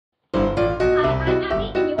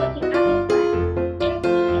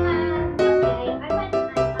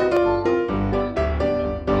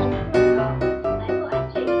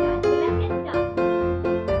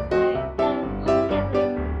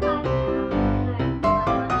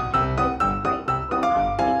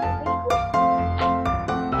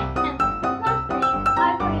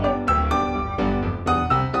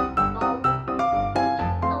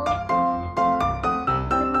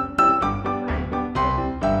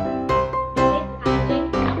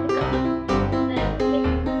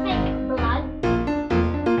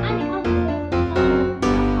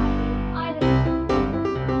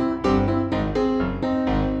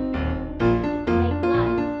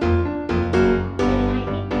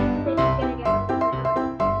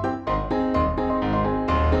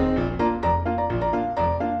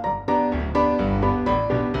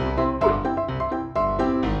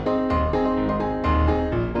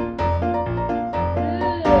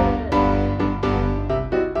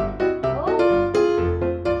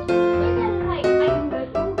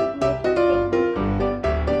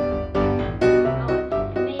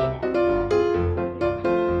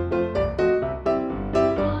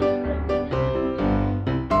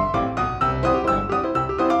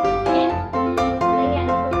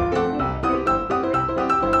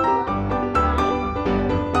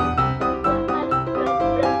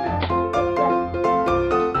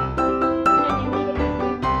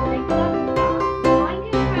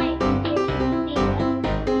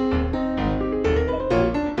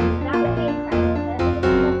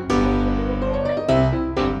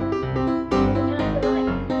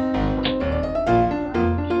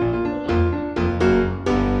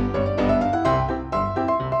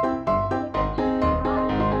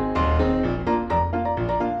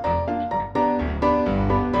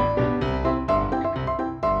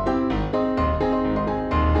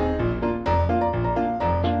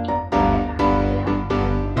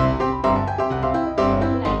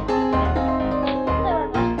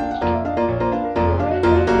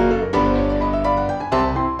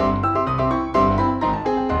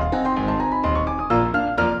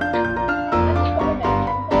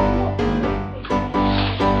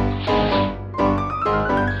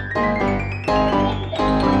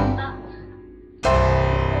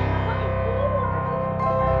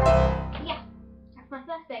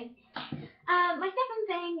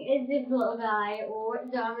thing is this little guy, or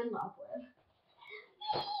that I'm in love with.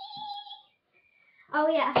 Oh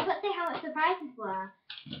yeah, I forgot to say how much the prices were.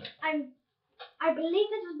 I believe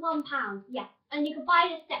this was £1. Yeah, and you could buy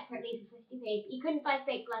this separately for 50p. But you couldn't buy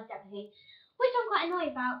fake blood separately, which I'm quite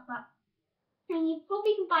annoyed about. But and you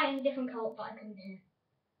probably can buy it in a different colour, but I couldn't do it.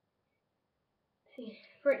 See,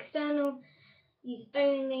 for external use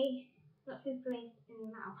only. Not food placed in the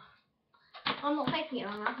mouth. I'm not placing it in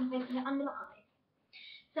my mouth. I'm placing it under my eyes.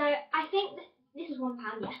 So I think this is £1.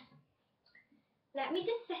 Yes. Let me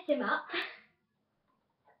just set him up.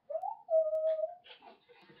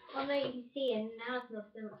 Oh no, you can see him now. It's not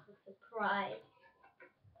so much of a surprise.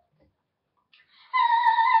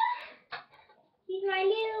 He's my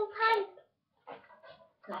little pants.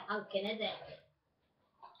 Like Unkin, is it?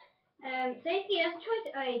 So if you have a choice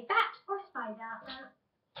of a bat or a spider,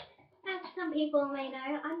 as some people may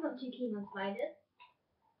know, I'm not too keen on spiders.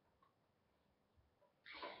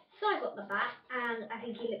 So I got the bat, and I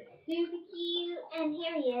think he looks super cute. And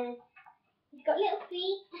here he is. He's got little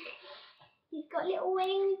feet. He's got little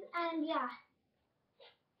wings, and yeah.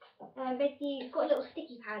 Basically, it's got little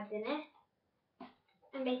sticky pads in it.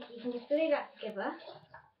 And basically, you can just glue that together.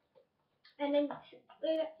 And then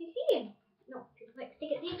glue that to your ceiling. Not like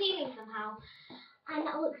stick it to your ceiling somehow. And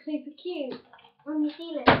that looks super cute on your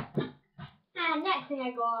ceiling. And next thing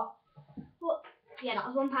I got, yeah, that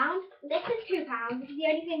was £1. This is £2. This is the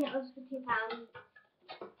only thing that was for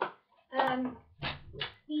 £2.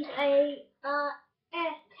 These are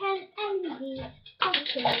 10 LED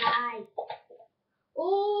pumpkin lights.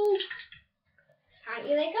 Oh,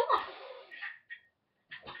 apparently they come off.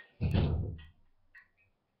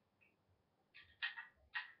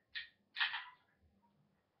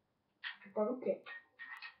 Broken.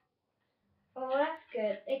 Oh, that's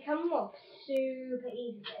good. They come off super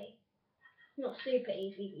easily. Not super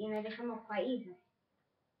easy, but you know, they come off quite easily.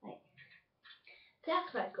 Like, so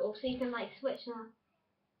that's quite cool. So you can like switch them.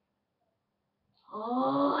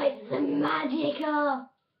 Oh, it's magical.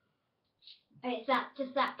 It's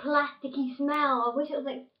just that plasticky smell. I wish it was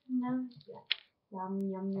like yum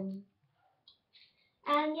yum yum.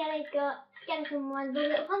 And yeah, they've got skeleton ones, the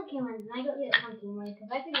little pumpkin ones, and I got the little pumpkin ones because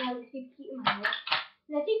I think they look super cute in my house.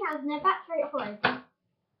 And they're £2 and they're back for it. So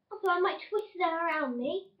I might twist them around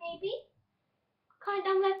me, maybe. Comment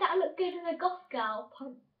down below if that'll look good with a goth girl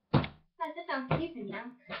pump. That just sounds stupid now.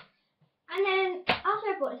 And then after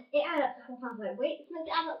I bought this, it added up to £4. I was like, wait, it's meant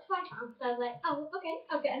to add up to £5. So I was like, oh, okay,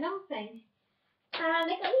 I'll get another thing. And I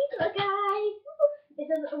got these little guys. This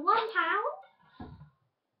is £1.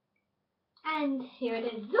 And here it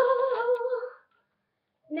is.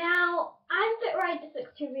 Now, I'm a bit worried this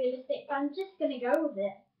looks too realistic, but I'm just going to go with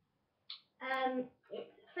it.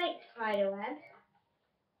 It's fake spider web,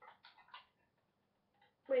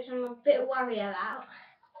 which I'm a bit worried about.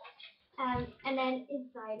 And then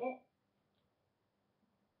inside it,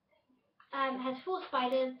 has 4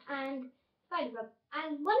 spiders and spider web.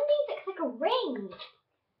 And one of these looks like a ring.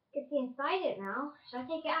 You can see inside it now. Should I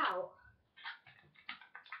take it out?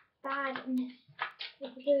 Bad. I'm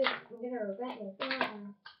gonna regret this.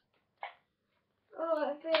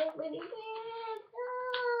 Oh, it feels really weird.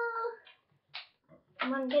 Oh.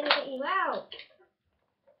 I'm gonna get you out.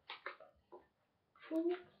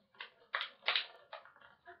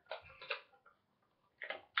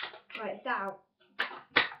 Right, it's out.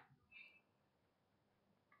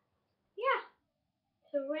 Yeah,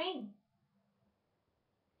 it's a ring.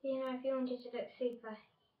 You know, if you wanted to look super.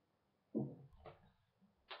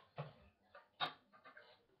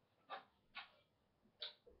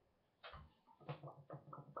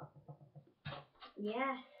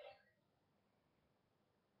 Yes.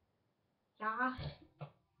 Yeah.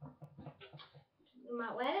 You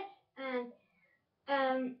might wear this, and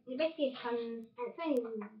it basically comes, and it's only £1,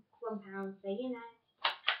 so you know,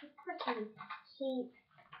 it's pretty cheap.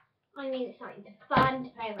 I mean, it's something fun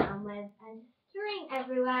to play around with, and string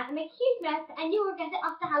everywhere, and make a huge mess, and you will get it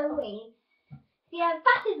after Halloween. So yeah,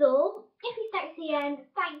 that is all. If you stuck to the end,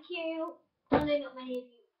 thank you. I know not many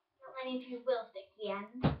of you will stick to the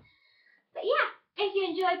end, but yeah. If you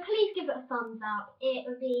enjoyed, please give it a thumbs up. It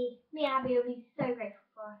would be, me and Abby would be so grateful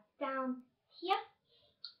for us down here.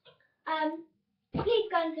 Please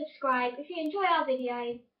go and subscribe if you enjoy our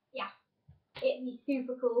videos. Yeah, it'd be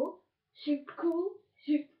super cool. Super cool.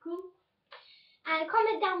 Super cool. And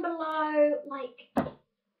comment down below, like,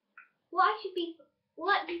 what do you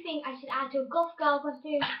think I should add to a goth girl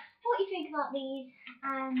costume? What do you think about these?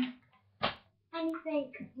 And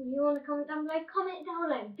anything you want to comment down below, comment down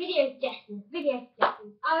below. Video suggestions.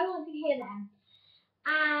 I want to hear them.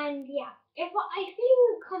 And yeah, if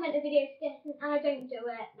you comment a video suggestion and I don't do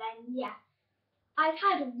it, then yeah,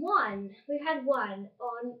 we've had one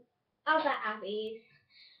on other Abby's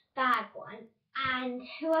bad one, and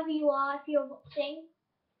whoever you are, if you're watching,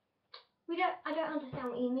 I don't understand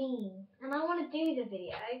what you mean, and I want to do the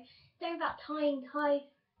video. Something about tying ties,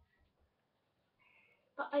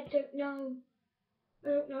 but I don't know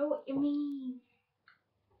what you mean.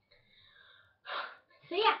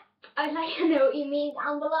 So yeah, I'd like to know what you mean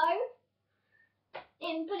down below,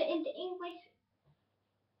 and put it into English.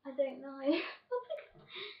 I don't know. I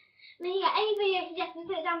mean, yeah, any video suggestions,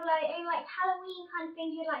 put it down below. Any like Halloween kind of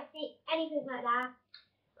things you'd like to see, anything like that,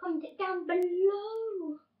 comment it down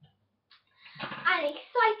below. And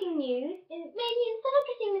exciting news is maybe instead of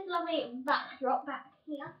getting this lovely backdrop back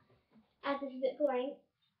here, as this is a bit boring,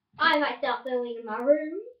 I might start filming in my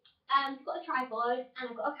room. I've got a tripod and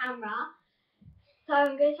I've got a camera, so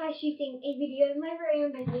I'm going to try shooting a video in my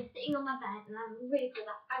room, basically sitting on my bed, and I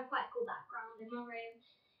have quite a cool background in my room.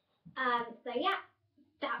 So yeah,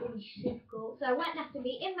 that would be super cool. So I won't have to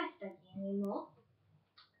be in my study anymore,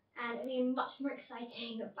 and it'll be a much more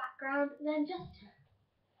exciting background than just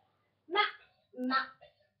maps,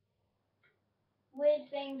 weird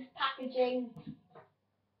things, packaging.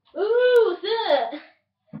 Ooh, sir.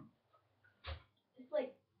 It's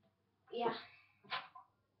like, yeah,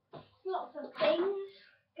 lots of things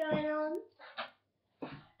going on.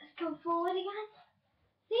 Let's come forward again.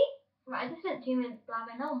 See? Right, I just spent 2 minutes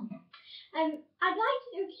blabbing on. I'd like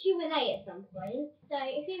to do a Q&A at some point, so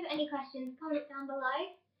if you have any questions, comment down below.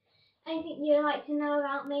 Anything you'd like to know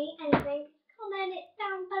about me, anything, comment it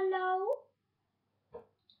down below.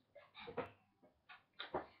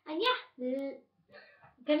 And yeah,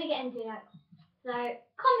 I'm gonna get into that. So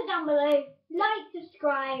comment down below, like,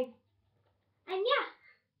 subscribe, and yeah,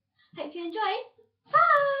 hope you enjoyed.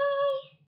 Bye!